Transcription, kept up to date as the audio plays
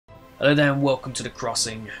Hello there and welcome to the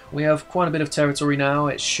crossing. We have quite a bit of territory now.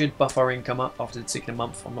 It should buff our income up after the particular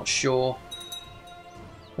month, I'm not sure.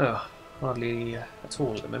 Oh, hardly at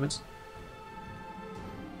all at the moment.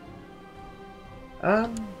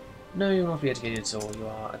 No, you'll not be educated at all. You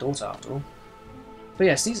are a daughter after all. But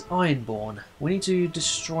yes, these Ironborn, we need to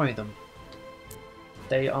destroy them.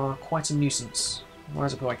 They are quite a nuisance. Might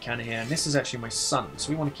as well put I can here. And this is actually my son, so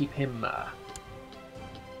we want to keep him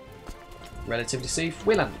relatively safe.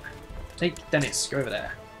 Willan, take Dennis, go over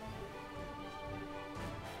there.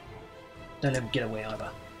 Don't let him get away either.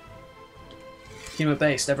 Keep him at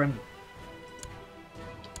base, Stevren.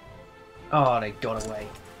 Oh, they got away.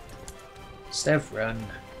 Stevren.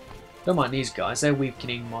 Don't mind these guys, they're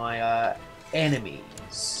weakening my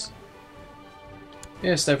enemies.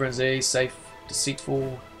 Yeah, Stevren's here, safe,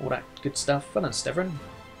 deceitful, all that good stuff. Well done, Stevren.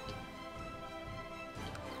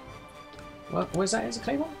 What is that? Is it a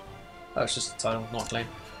claymore? Oh, it's just a title, not a claim.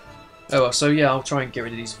 Oh well, so yeah, I'll try and get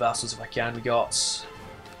rid of these vassals if I can. We got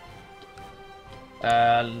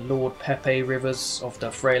Lord Pepe Rivers of the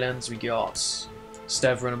Freylands. We got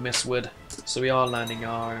Stevren and Mistwood. So we are landing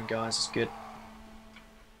our own guys. It's good.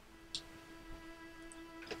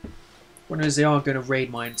 Wonder is they are going to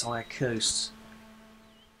raid my entire coast.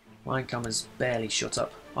 My income is barely shut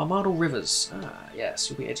up. Armado Rivers. Ah, yes,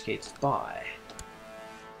 you'll be educated by,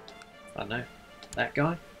 I don't know, that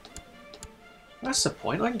guy. That's the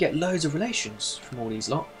point. I can get loads of relations from all these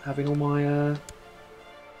lot, having all my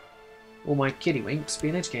kiddywinks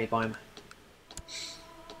being educated by him.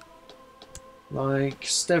 Like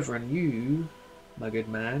Stevren, you, my good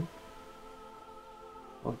man,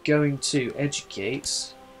 are going to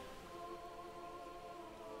educate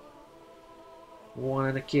one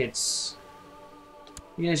of the kids.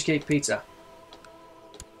 You can educate Peter.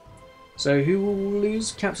 So who will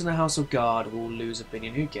lose? Captain of the House of Guard will lose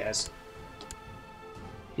opinion. Who cares?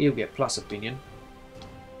 He'll get plus opinion.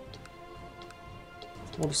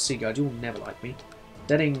 What a Seaguard, you'll never like me.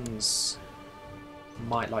 Deadings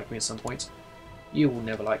might like me at some point. You will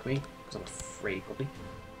never like me, because I'm afraid probably.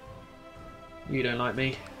 You don't like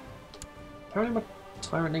me. Apparently my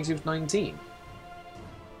Tyrant negative 19.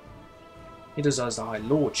 He does has the High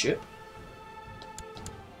Lordship.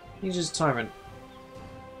 He's just a Tyrant.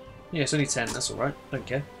 Yeah, it's only 10, that's alright, don't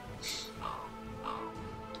care.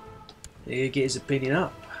 He'll get his opinion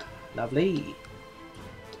up. Lovely.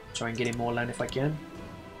 Try and get him more land if I can.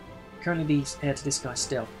 Currently the heir to this guy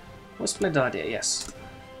still. What a splendid idea, yes.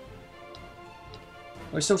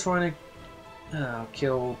 We're still trying to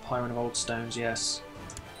kill Pyron of Old Stones, yes.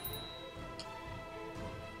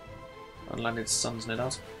 Unlanded sons, no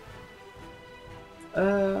doubt.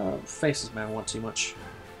 Faces man want too much.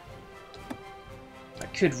 I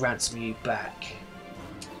could ransom you back.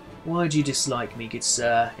 Why do you dislike me, good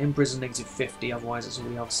sir? Imprison negative 50, otherwise it's all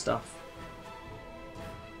the other stuff.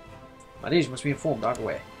 My liege must be informed either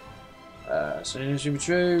way. So it should be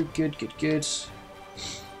true. Good, good, good.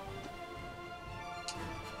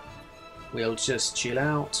 We'll just chill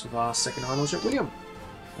out with our second High Lordship, William.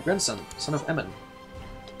 My grandson, son of Emmon.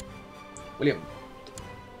 William.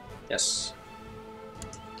 Yes.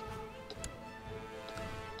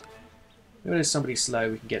 If there's somebody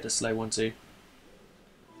slow, we can get the slow one too.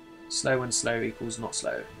 Slow and slow equals not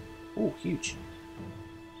slow. Oh, huge.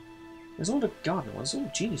 There's all the gardener ones, all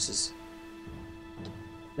geniuses.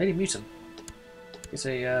 Lady Muton. Get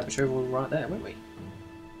a betrothal right there, won't we?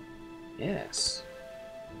 Yes.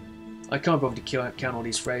 I can't bother to count all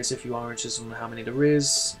these phrases. If you are interested in how many there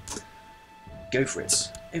is, go for it.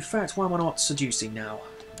 In fact, why am I not seducing now?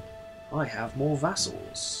 I have more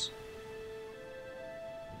vassals.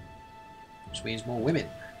 Which means more women.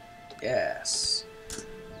 Yes.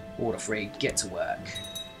 Walder Frey, get to work.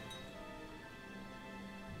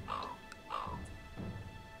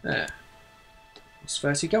 There. It's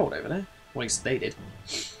 30 gold over there. Well, at least they did.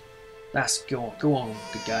 That's go on,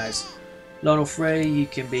 good guys. Lionel Frey, you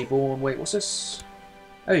can be born. Wait, what's this?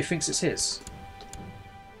 Oh, he thinks it's his.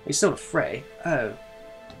 He's still a Frey. Oh.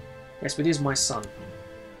 Yes, but it is my son.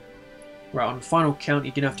 Right, on the final count,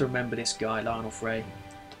 you're going to have to remember this guy, Lionel Frey.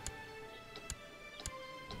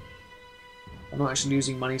 I'm not actually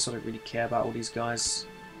losing money, so I don't really care about all these guys.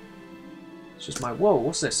 It's just my... Whoa,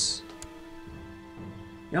 what's this?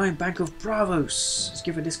 The Iron Bank of Bravos has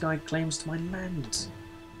given this guy claims to my land.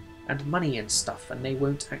 And money and stuff, and they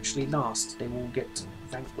won't actually last. They will get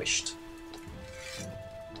vanquished.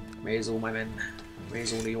 Raise all my men.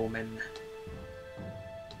 Raise all of your men.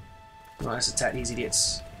 Right, let's attack these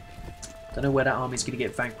idiots. Don't know where that army's going to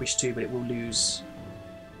get vanquished to, but it will lose.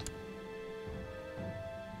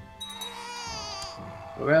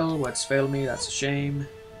 Well, words fail me, that's a shame.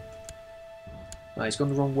 Right, he's gone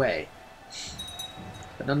the wrong way.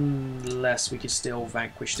 But nonetheless, we can still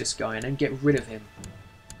vanquish this guy and then get rid of him.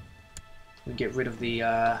 And get rid of the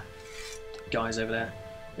guys over there.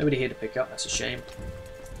 Nobody here to pick up, that's a shame.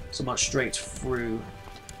 So much straight through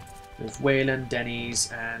with Wayland,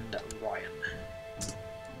 Denny's and Ryan.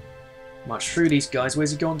 March through these guys.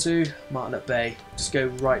 Where's he gone to? Martlet Bay. Just go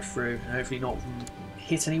right through and hopefully not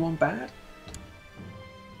hit anyone bad.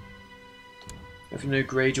 Hopefully no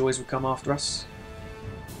Greyjoys will come after us.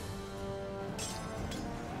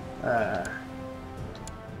 Oh.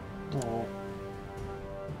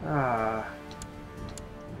 Ah.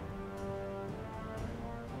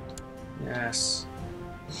 Yes.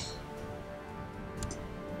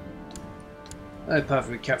 Oh,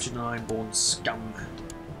 perfect. We captured an Ironborn scum.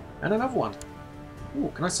 And another one.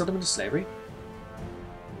 Ooh, can I sell them into slavery?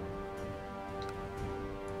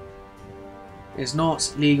 It's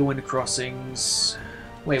not legal in the crossings.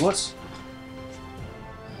 Wait, what?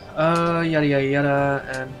 Yada yada yada,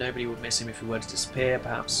 and nobody would miss him if he were to disappear.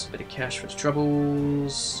 Perhaps a bit of cash for the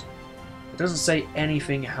troubles. It doesn't say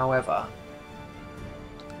anything, however.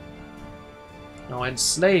 Now,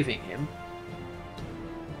 enslaving him.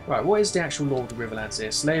 Right, what is the actual law of the Riverlands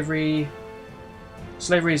here? Slavery.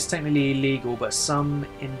 Slavery is technically illegal, but some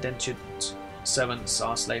indentured servants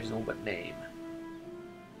are slaves in all but name.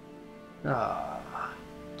 Ah.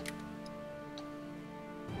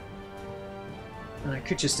 And I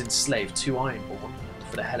could just enslave 2 Ironborn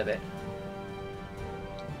for the hell of it.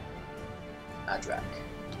 Adrak.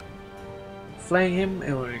 Flaying him,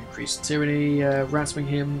 it will increase tyranny. Ransoming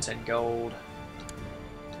him, 10 gold.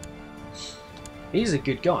 He's a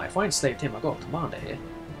good guy. If I enslaved him, I've got a commander here.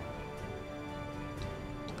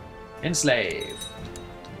 Enslave.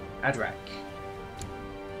 Adrak.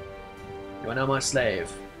 You are now my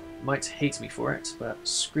slave. You might hate me for it, but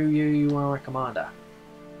screw you, you are a commander.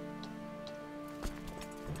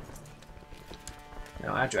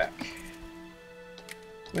 Now Adrak.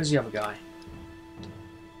 Where's the other guy?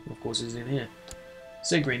 Of course he's in here.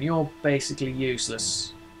 Sigrin, you're basically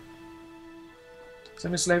useless.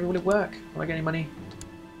 Semi-slavery, will it work? Will I get any money?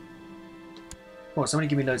 Come on, somebody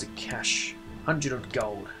give me loads of cash. 100 of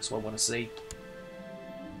gold, that's what I want to see.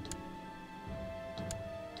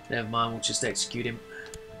 Never mind, we'll just execute him.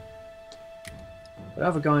 But the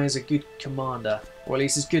other guy is a good commander, or at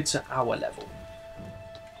least he's good to our level.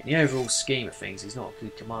 In the overall scheme of things, he's not a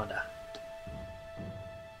good commander.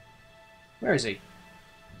 Where is he?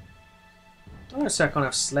 I don't say I can't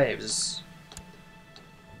have slaves.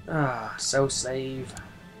 Ah, sell slave.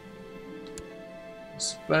 I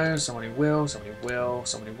suppose somebody will, somebody will,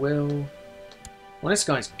 somebody will. Well, this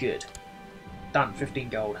guy's good. Done, 15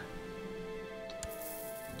 gold.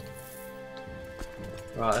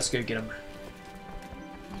 Right, let's go get him.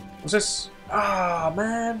 What's this? Ah,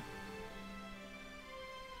 man.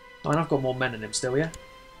 Oh, and I've got more men than him still, yeah?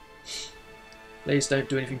 Please don't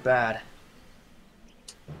do anything bad.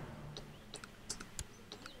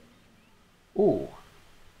 Ooh,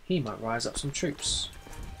 he might rise up some troops.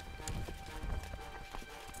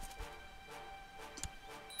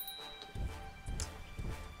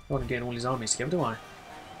 I want to get all his armies together, do I?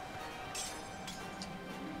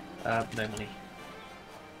 No money.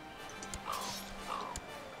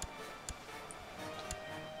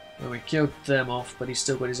 Well, we killed them off, but he's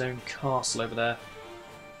still got his own castle over there.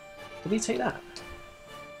 Did he take that?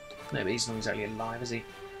 No, but he's not exactly alive, is he?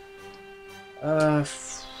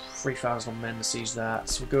 3,000 men to siege that.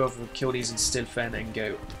 So we'll go over and kill these in Stilfen and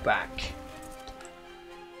go back.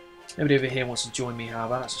 Nobody over here wants to join me,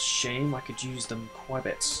 however. That's a shame. I could use them quite a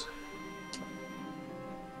bit.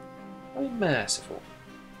 Very merciful.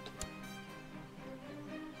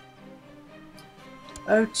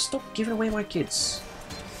 Oh, stop giving away my kids.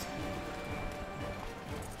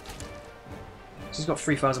 So he's got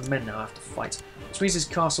 3,000 men now I have to fight. Which means his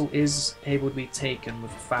castle is able to be taken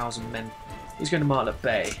with 1,000 men. He's going to Martlet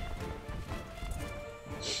Bay.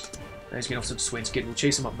 And he's going off to the Swin Skid. We'll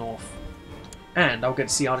chase him up north. And I'll get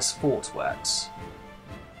to see how this fort works.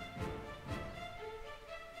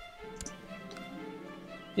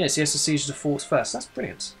 Yes, he has to siege the fort first. That's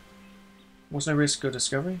brilliant. Was no risk of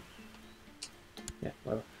discovery? Yeah,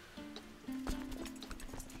 whatever.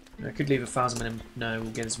 I could leave 1,000 men. No,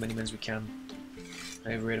 we'll get as many men as we can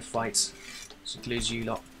over here to fight. So includes you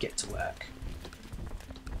lot. Get to work.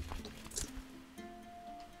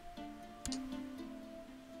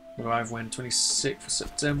 Arrive when? 26th of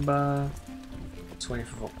September,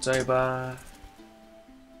 20th of October.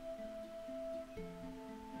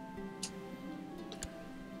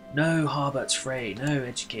 No Harbert's Frey, no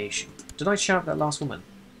education. Did I shout at that last woman?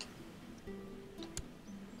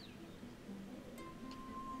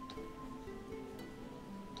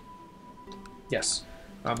 Yes.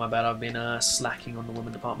 Oh, my bad, I've been slacking on the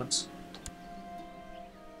women department.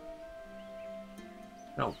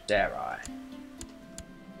 How dare I?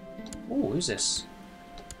 Oh, who's this?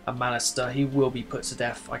 A Manister. He will be put to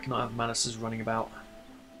death. I cannot have Manisters running about.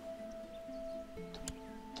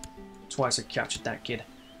 Twice I captured that kid.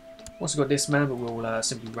 Also got this man, but we'll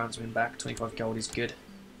simply ransom him back. 25 gold is good.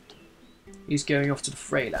 He's going off to the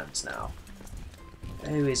Freylands now.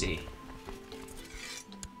 Who is he?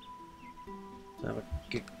 Don't have a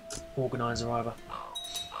good organiser either.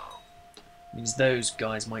 Means those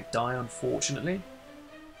guys might die, unfortunately.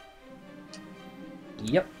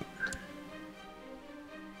 Yep.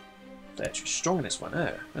 They're too strong in this one.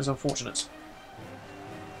 Oh, that's unfortunate.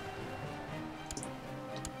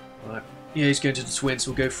 Right. Yeah, he's going to the twins.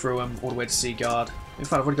 We'll go through him all the way to Seaguard. In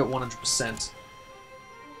fact, I've already got 100%.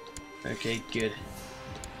 Okay, good.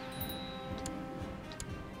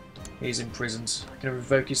 He's imprisoned. Can I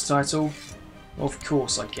revoke his title? Of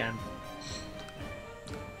course I can.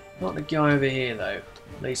 Not the guy over here, though.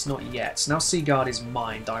 At least not yet. Now Seaguard is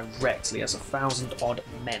mine directly as 1,000-odd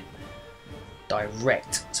men.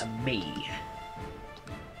 Direct to me.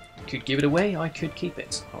 Could give it away, I could keep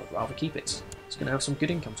it. I would rather keep it. It's going to have some good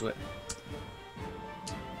income to it.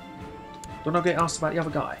 Don't I get asked about the other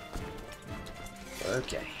guy?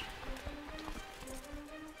 Okay.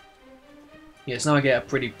 Yes, now I get a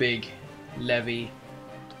pretty big levy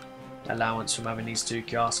allowance from having these two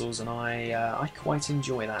castles, and I quite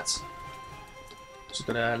enjoy that. Just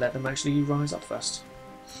gotta let them actually rise up first.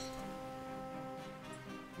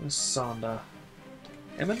 Where's Sander?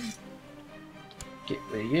 Emin? Get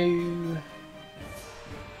rid of you.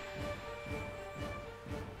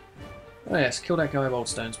 Oh yes, kill that guy with old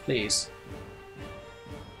stones, please.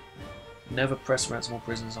 Never press ransom or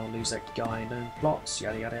prisoners, I'll lose that guy. No plots,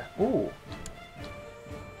 yada yada. Oh!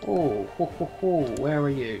 Oh, ho ho ho, where are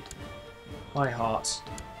you? High Heart.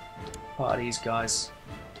 Part of these guys.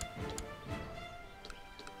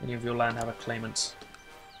 Any of your land have a claimant?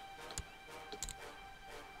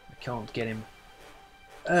 I can't get him.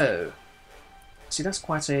 Oh. See, that's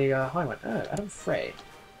quite a high one. Oh, Adam Frey.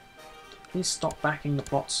 Please stop backing the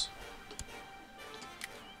plots.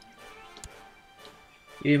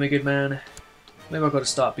 You, my good man. Maybe I've got to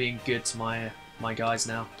start being good to my guys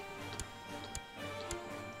now.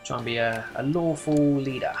 Try and be a lawful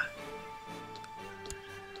leader.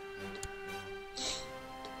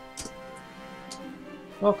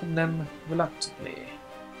 Welcome them reluctantly.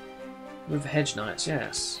 With hedge knights,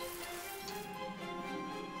 yes.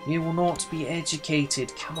 You will not be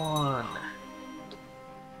educated, come on.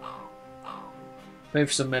 Pay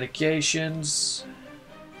for some medications.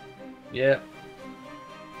 Yep.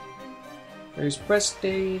 Who's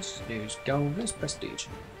prestige? Who's gold? Who's prestige?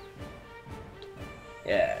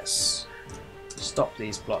 Yes. Stop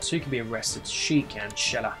these plots. Who can be arrested? She can,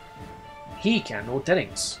 Shella. He can, Lord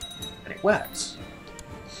Dellings. And it works.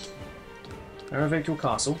 I revoke your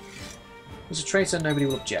castle. As a traitor, nobody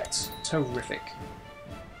will object. Terrific.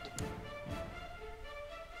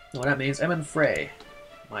 Well, that means Emin Frey,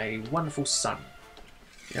 my wonderful son,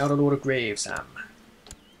 the Elder Lord of Gravesham.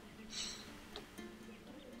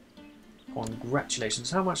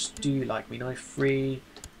 Congratulations. How much do you like me? 93,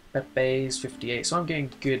 Pepe's 58. So I'm getting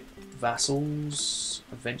good vassals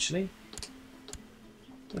eventually.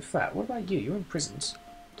 In fact, what about you? You're imprisoned.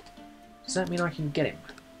 Does that mean I can get him?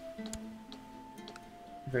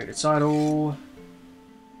 Very good title.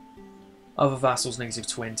 Other vassals negative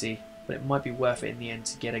 20, but it might be worth it in the end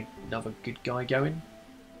to get another good guy going.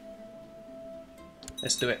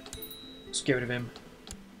 Let's do it. Let's get rid of him.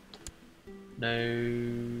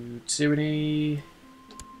 No tyranny.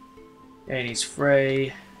 Yeah, he needs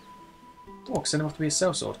Frey. Oh, I'll send him off to be a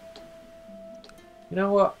sellsword. You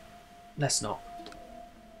know what? Let's not.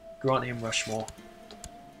 Grant him Rushmore.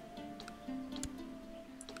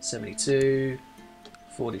 72.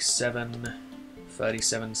 47,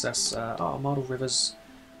 37, so that's Model Rivers.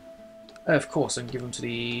 Oh, of course, I can give them to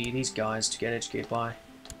these guys to get educated by.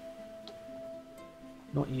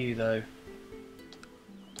 Not you, though.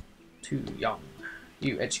 Too young.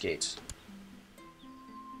 You educate.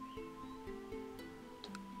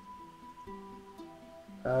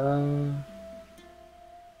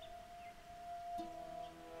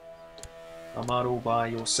 Amado by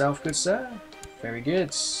yourself, good sir. Very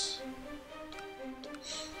good.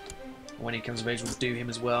 When he comes of age, we'll do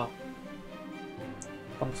him as well.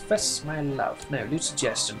 Confess my love. No, lewd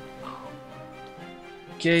suggestion.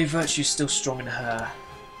 Okay, virtue's still strong in her.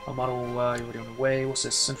 Amado, you're already on the way. What's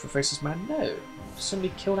this? Sinful faceless man? No.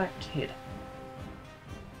 Simply kill that kid.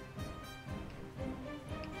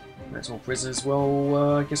 That's all prisoners.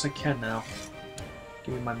 Well, I guess I can now.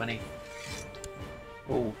 Give me my money.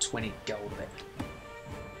 Oh, 20 gold of it.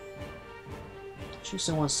 She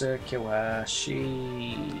still wants to kill her.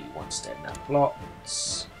 She wants to end that plot.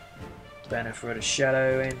 Benefit of the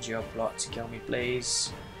Shadow, end your plot to kill me,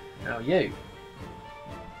 please. Now you.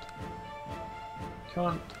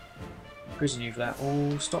 Can't prison you for that.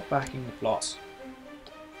 Oh, stop backing the plot.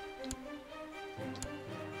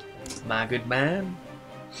 My good man.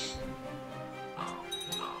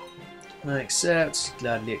 I accept.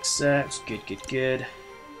 Gladly accept. Good, good, good.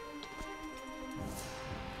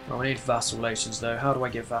 Oh, I need vassal relations though. How do I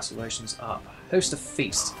get vassal relations up? Host a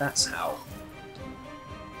feast. That's how.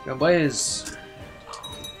 Go on, boys.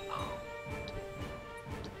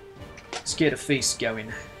 Let's get a feast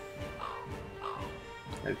going.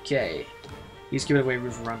 Okay. He's giving away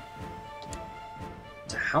River Run.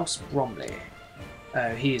 To House Bromley.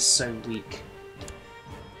 Oh, he is so weak.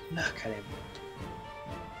 Look at him.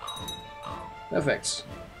 Perfect.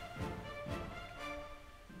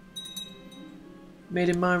 Made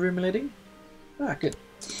in my room, lady? Ah, good.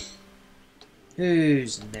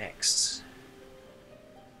 Who's next?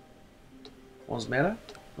 Osmera?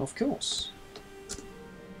 Of course.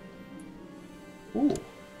 Ooh.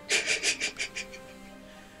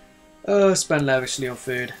 Oh, spend lavishly on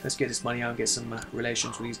food. Let's get this money out and get some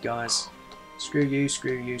relations with these guys. Screw you,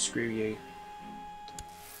 screw you, screw you.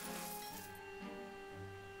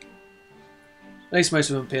 At least most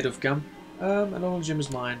of them appear to have come. Acknowledge him as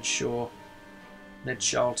mine, sure. Ned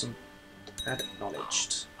Charlton.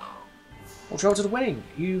 Acknowledged. I'll travel to the wedding.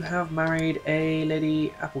 You have married a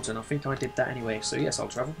Lady Appleton. I think I did that anyway, so yes, I'll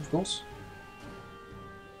travel, of course.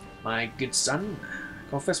 My good son.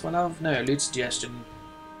 Confess my love? No, lewd suggestion.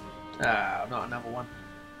 Ah, not another one.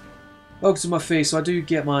 Welcome to my feast. So I do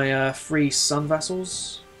get my 3 son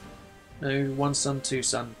vassals. No, 1 son, 2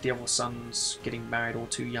 son. The other son's getting married or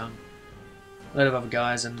too young. A load of other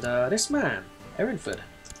guys, and this man, Erinford.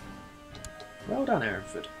 Well done,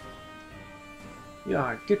 Erinford. You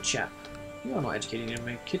are a good chap. You are not educating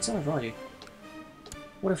your kids either, are you?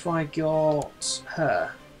 What if I got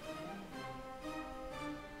her?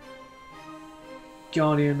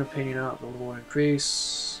 Guardian opinion up, Lord War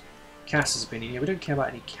increase. Cass's opinion. Yeah, we don't care about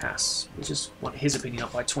any Cass. We just want his opinion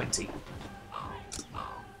up by 20.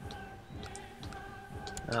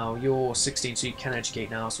 Oh, you're 16, so you can educate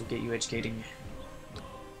now, so we'll get you educating.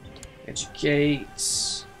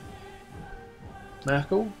 Educate.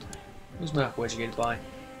 Merkel? Who's Merkel educated by?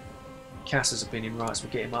 Cass's opinion, right, so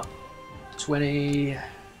we'll get him up. 20.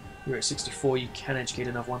 You're at 64, you can educate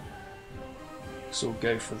another one. So we'll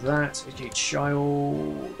go for that. Educate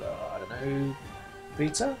child. I don't know.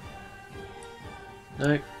 Peter?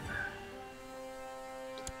 No.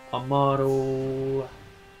 Armado.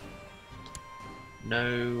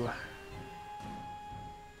 No.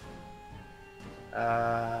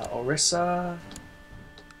 Orissa.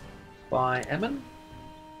 By Emmon?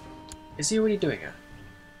 Is he already doing it?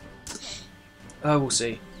 Oh, we'll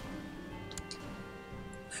see.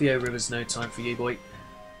 Theo Rivers, no time for you, boy.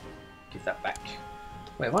 Give that back.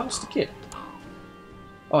 Wait, have I lost a kid?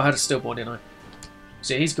 Oh, I had a stillborn, didn't I?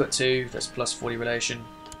 So he's got 2. That's plus 40 relation.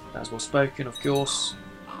 That's well spoken, of course.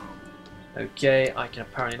 Okay, I can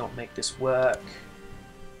apparently not make this work.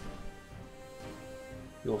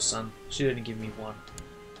 Your son. Should only give me 1.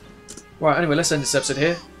 Right, anyway, let's end this episode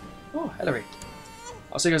here. Oh, Ellery.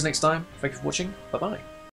 I'll see you guys next time. Thank you for watching. Bye-bye.